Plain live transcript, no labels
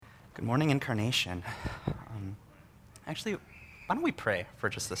Good morning, Incarnation. Actually, why don't we pray for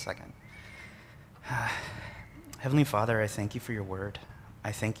just a second? Heavenly Father, I thank you for your word.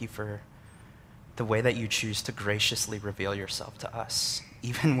 I thank you for the way that you choose to graciously reveal yourself to us.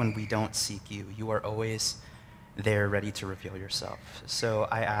 Even when we don't seek you, you are always there ready to reveal yourself. So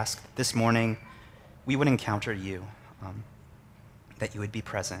I ask this morning we would encounter you, that you would be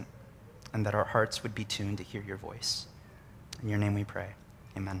present, and that our hearts would be tuned to hear your voice. In your name we pray.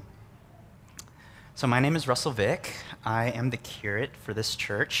 Amen. So my name is Russell Vick. I am the curate for this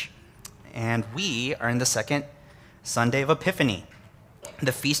church, and we are in the second Sunday of Epiphany,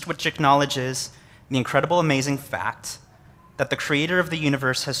 the feast which acknowledges the incredible, amazing fact that the creator of the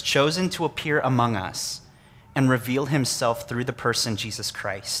universe has chosen to appear among us and reveal himself through the person Jesus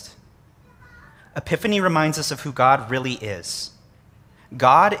Christ. Epiphany reminds us of who God really is.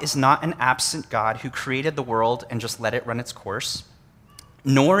 God is not an absent God who created the world and just let it run its course,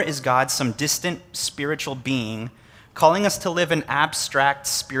 nor is God some distant spiritual being calling us to live an abstract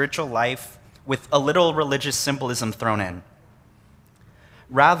spiritual life with a little religious symbolism thrown in.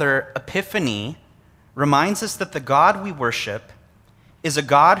 Rather, Epiphany reminds us that the God we worship is a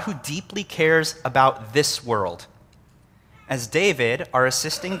God who deeply cares about this world. As David, our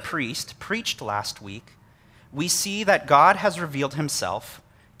assisting priest, preached last week, we see that God has revealed himself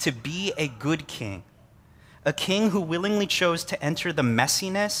to be a good king, a king who willingly chose to enter the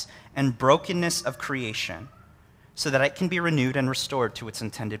messiness and brokenness of creation so that it can be renewed and restored to its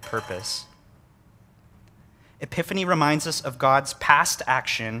intended purpose. Epiphany reminds us of God's past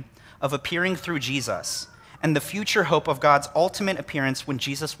action of appearing through Jesus and the future hope of God's ultimate appearance when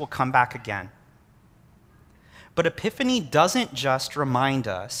Jesus will come back again. But Epiphany doesn't just remind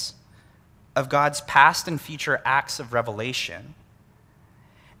us of God's past and future acts of revelation.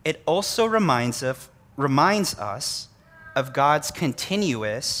 It also reminds us of God's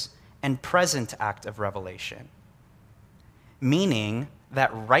continuous and present act of revelation, meaning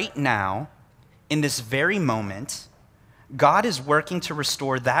that right now, in this very moment, God is working to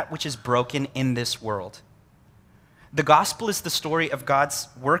restore that which is broken in this world. The gospel is the story of God's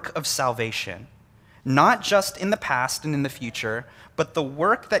work of salvation, not just in the past and in the future, but the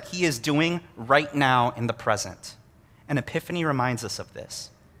work that he is doing right now in the present. And Epiphany reminds us of this.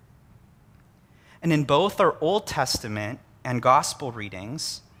 And in both our Old Testament and gospel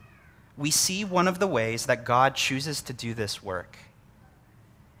readings, we see one of the ways that God chooses to do this work.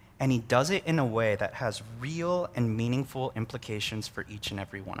 And he does it in a way that has real and meaningful implications for each and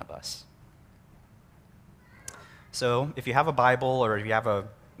every one of us. So if you have a Bible or if you have a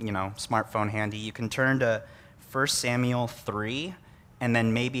smartphone handy, you can turn to 1 Samuel 3 and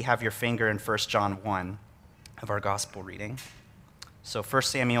then maybe have your finger in 1 John 1 of our gospel reading. So 1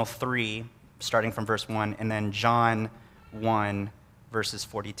 Samuel 3, starting from verse 1, and then John 1, verses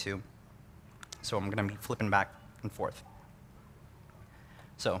 42. So I'm going to be flipping back and forth.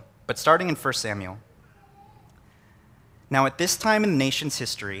 But starting in 1 Samuel. Now at this time in the nation's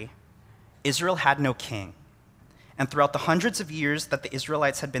history, Israel had no king. And throughout the hundreds of years that the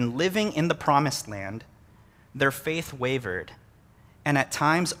Israelites had been living in the promised land, their faith wavered, and at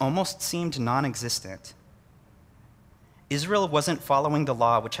times almost seemed non-existent. Israel wasn't following the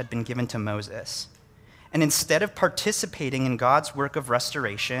law which had been given to Moses. And instead of participating in God's work of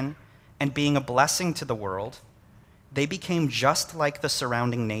restoration and being a blessing to the world, they became just like the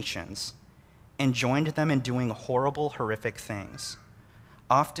surrounding nations and joined them in doing horrible, horrific things,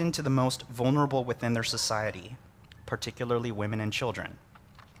 often to the most vulnerable within their society, particularly women and children.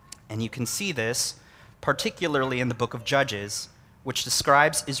 And you can see this particularly in the book of Judges, which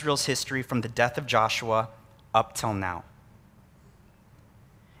describes Israel's history from the death of Joshua up till now.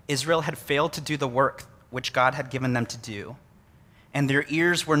 Israel had failed to do the work which God had given them to do, and their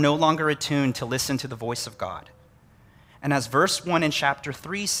ears were no longer attuned to listen to the voice of God. And as verse 1 in chapter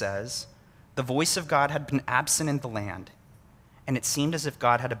 3 says, the voice of God had been absent in the land, and it seemed as if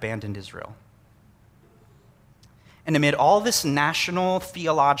God had abandoned Israel. And amid all this national,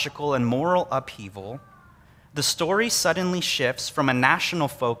 theological, and moral upheaval, the story suddenly shifts from a national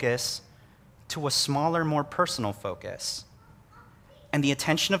focus to a smaller, more personal focus. And the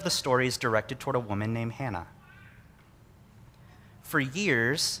attention of the story is directed toward a woman named Hannah. For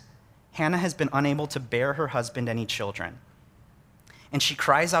years, Hannah has been unable to bear her husband any children. And she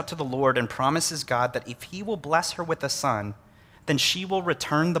cries out to the Lord and promises God that if he will bless her with a son, then she will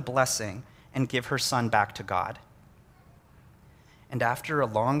return the blessing and give her son back to God. And after a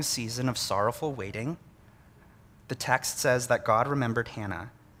long season of sorrowful waiting, the text says that God remembered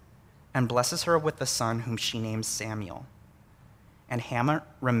Hannah and blesses her with a son whom she names Samuel. And Hannah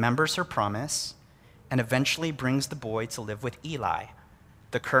remembers her promise and eventually brings the boy to live with Eli,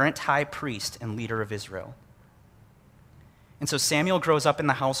 the current high priest and leader of Israel. And so Samuel grows up in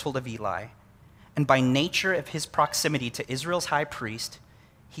the household of Eli, and by nature of his proximity to Israel's high priest,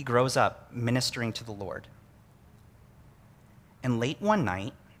 he grows up ministering to the Lord. And late one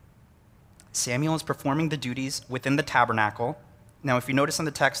night, Samuel is performing the duties within the tabernacle. Now, if you notice in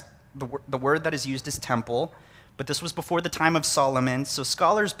the text, the word that is used is temple, but this was before the time of Solomon, so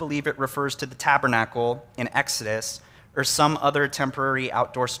scholars believe it refers to the tabernacle in Exodus or some other temporary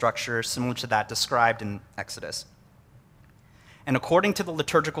outdoor structure similar to that described in Exodus. And according to the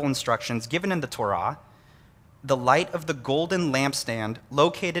liturgical instructions given in the Torah, the light of the golden lampstand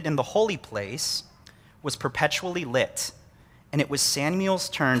located in the holy place was perpetually lit, and it was Samuel's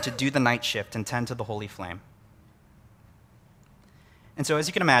turn to do the night shift and tend to the holy flame. And so as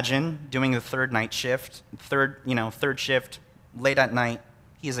you can imagine, doing the third shift, late at night,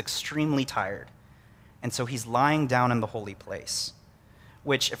 he is extremely tired. And so he's lying down in the holy place,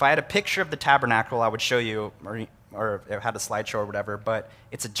 which if I had a picture of the tabernacle, I would show you, or if I had a slideshow or whatever, but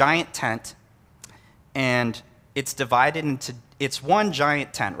it's a giant tent, and it's divided into, it's one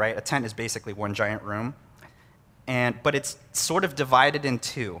giant tent, right? A tent is basically one giant room, but it's sort of divided in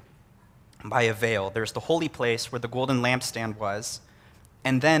two by a veil. There's the holy place where the golden lampstand was,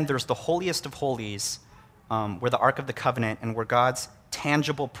 and then there's the holiest of holies, where the Ark of the Covenant and where God's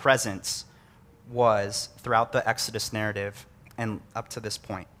tangible presence was throughout the Exodus narrative and up to this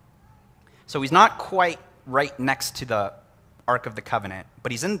point. So he's not quite right next to the Ark of the Covenant,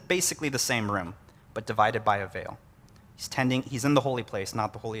 but he's in basically the same room, but divided by a veil. He's in the holy place,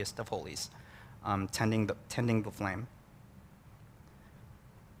 not the holiest of holies, tending the flame.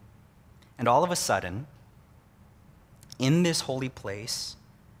 And all of a sudden, in this holy place,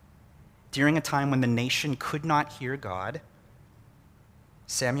 during a time when the nation could not hear God,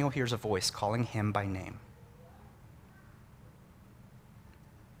 Samuel hears a voice calling him by name.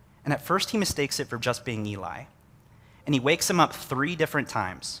 And at first he mistakes it for just being Eli, and he wakes him up 3 different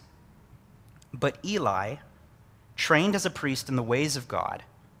times. But Eli, trained as a priest in the ways of God,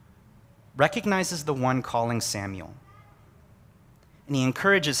 recognizes the one calling Samuel, and he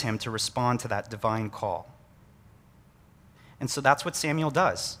encourages him to respond to that divine call. And so that's what Samuel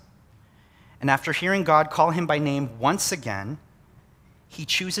does. And after hearing God call him by name once again, he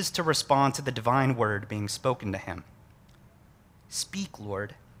chooses to respond to the divine word being spoken to him. "Speak,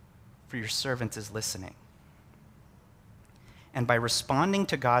 Lord, for your servant is listening." And by responding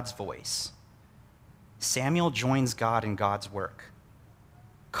to God's voice, Samuel joins God in God's work,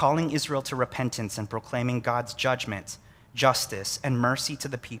 calling Israel to repentance and proclaiming God's judgment, justice, and mercy to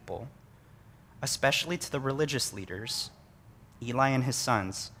the people, especially to the religious leaders, Eli and his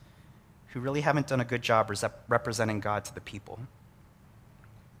sons, who really haven't done a good job representing God to the people.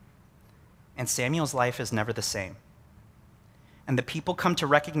 And Samuel's life is never the same. And the people come to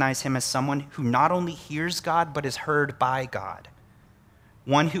recognize him as someone who not only hears God, but is heard by God,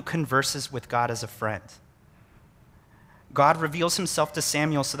 one who converses with God as a friend. God reveals himself to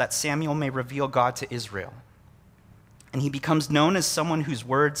Samuel so that Samuel may reveal God to Israel. And he becomes known as someone whose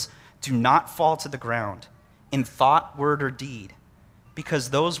words do not fall to the ground in thought, word, or deed, because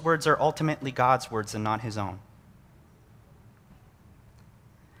those words are ultimately God's words and not his own.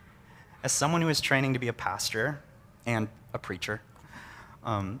 As someone who is training to be a pastor and a preacher,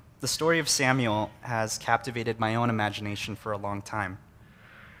 the story of Samuel has captivated my own imagination for a long time.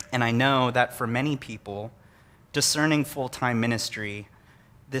 And I know that for many people discerning full-time ministry,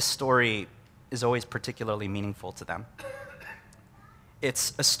 this story is always particularly meaningful to them.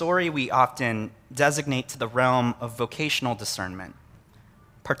 It's a story we often designate to the realm of vocational discernment,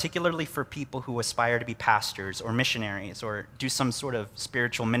 particularly for people who aspire to be pastors or missionaries or do some sort of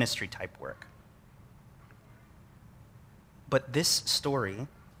spiritual ministry type work. But this story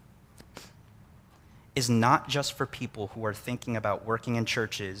is not just for people who are thinking about working in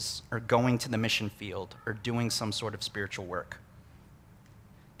churches or going to the mission field or doing some sort of spiritual work.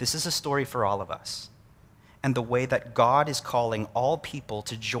 This is a story for all of us, and the way that God is calling all people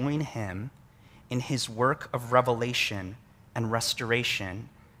to join him in his work of revelation and restoration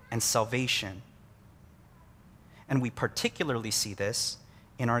and salvation. And we particularly see this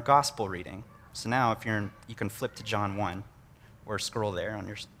in our gospel reading. So now you can flip to John 1 or scroll there on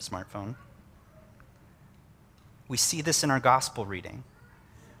your smartphone. We see this in our gospel reading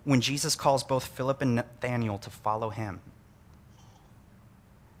when Jesus calls both Philip and Nathanael to follow him.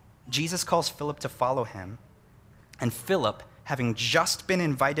 Jesus calls Philip to follow him, and Philip, having just been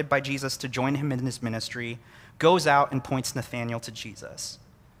invited by Jesus to join him in his ministry, goes out and points Nathanael to Jesus.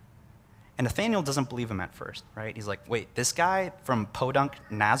 And Nathanael doesn't believe him at first, right? He's like, wait, this guy from Podunk,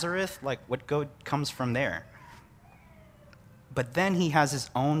 Nazareth? Like, what good comes from there? But then he has his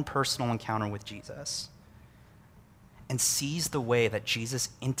own personal encounter with Jesus and sees the way that Jesus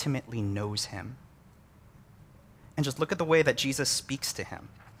intimately knows him. And just look at the way that Jesus speaks to him.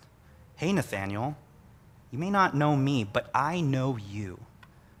 Hey, Nathanael, you may not know me, but I know you.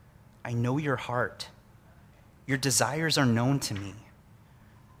 I know your heart. Your desires are known to me.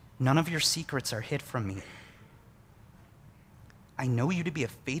 None of your secrets are hid from me. I know you to be a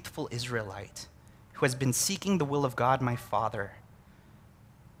faithful Israelite who has been seeking the will of God, my Father.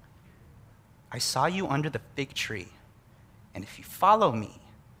 I saw you under the fig tree, and if you follow me,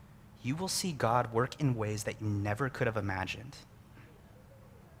 you will see God work in ways that you never could have imagined.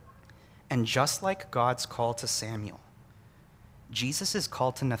 And just like God's call to Samuel, Jesus'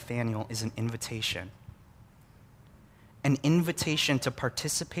 call to Nathanael is an invitation to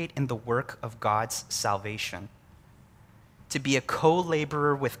participate in the work of God's salvation, to be a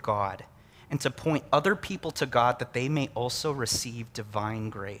co-laborer with God, and to point other people to God that they may also receive divine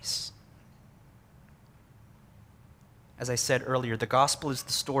grace. As I said earlier, the gospel is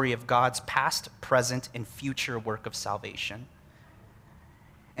the story of God's past, present, and future work of salvation.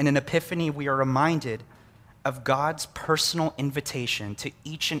 And in Epiphany, we are reminded of God's personal invitation to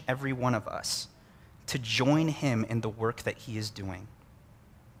each and every one of us to join him in the work that he is doing.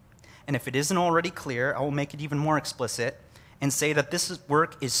 And if it isn't already clear, I will make it even more explicit and say that this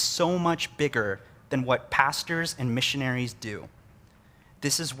work is so much bigger than what pastors and missionaries do.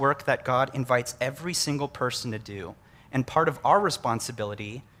 This is work that God invites every single person to do. And part of our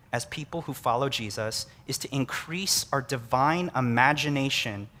responsibility as people who follow Jesus is to increase our divine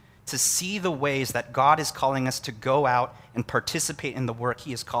imagination to see the ways that God is calling us to go out and participate in the work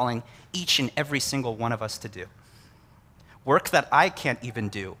he is calling each and every single one of us to do. Work that I can't even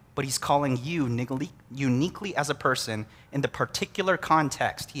do, but he's calling you uniquely as a person in the particular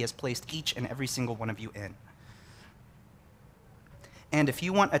context he has placed each and every single one of you in. And if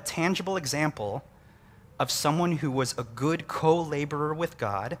you want a tangible example of someone who was a good co-laborer with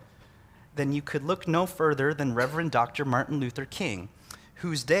God, then you could look no further than Reverend Dr. Martin Luther King,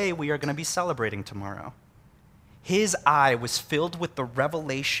 whose day we are going to be celebrating tomorrow. His eye was filled with the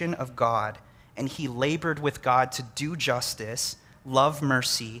revelation of God, and he labored with God to do justice, love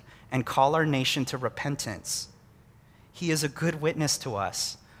mercy, and call our nation to repentance. He is a good witness to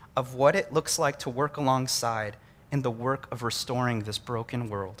us of what it looks like to work alongside in the work of restoring this broken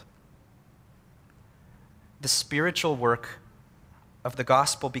world. The spiritual work of the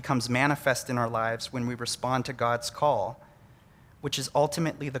gospel becomes manifest in our lives when we respond to God's call, which is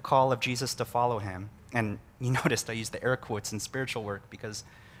ultimately the call of Jesus to follow him. And you noticed I used the air quotes in spiritual work because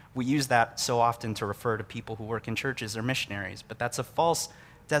we use that so often to refer to people who work in churches or missionaries, but that's a false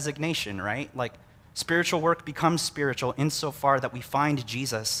designation, right? Like, spiritual work becomes spiritual insofar that we find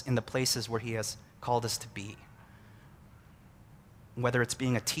Jesus in the places where he has called us to be. Whether it's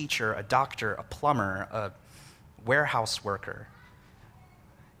being a teacher, a doctor, a plumber, a warehouse worker,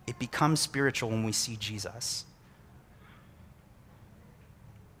 it becomes spiritual when we see Jesus.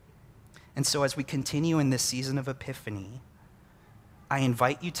 And so as we continue in this season of Epiphany, I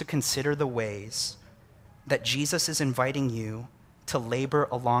invite you to consider the ways that Jesus is inviting you to labor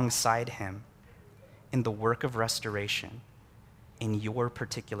alongside him in the work of restoration in your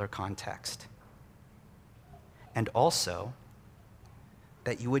particular context. And also,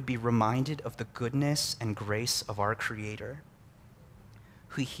 that you would be reminded of the goodness and grace of our Creator,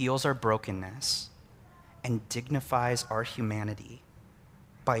 who heals our brokenness and dignifies our humanity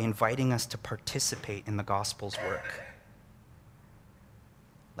by inviting us to participate in the gospel's work.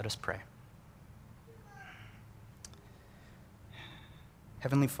 Let us pray.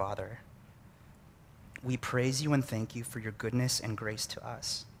 Heavenly Father, we praise you and thank you for your goodness and grace to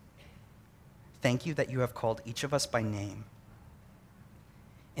us. Thank you that you have called each of us by name.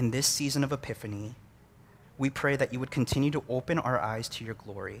 In this season of Epiphany, we pray that you would continue to open our eyes to your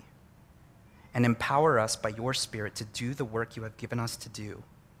glory and empower us by your Spirit to do the work you have given us to do,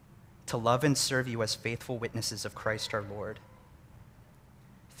 to love and serve you as faithful witnesses of Christ our Lord.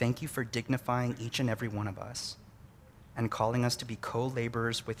 Thank you for dignifying each and every one of us and calling us to be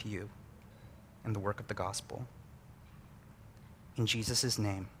co-laborers with you in the work of the gospel. In Jesus'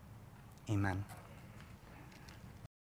 name, amen.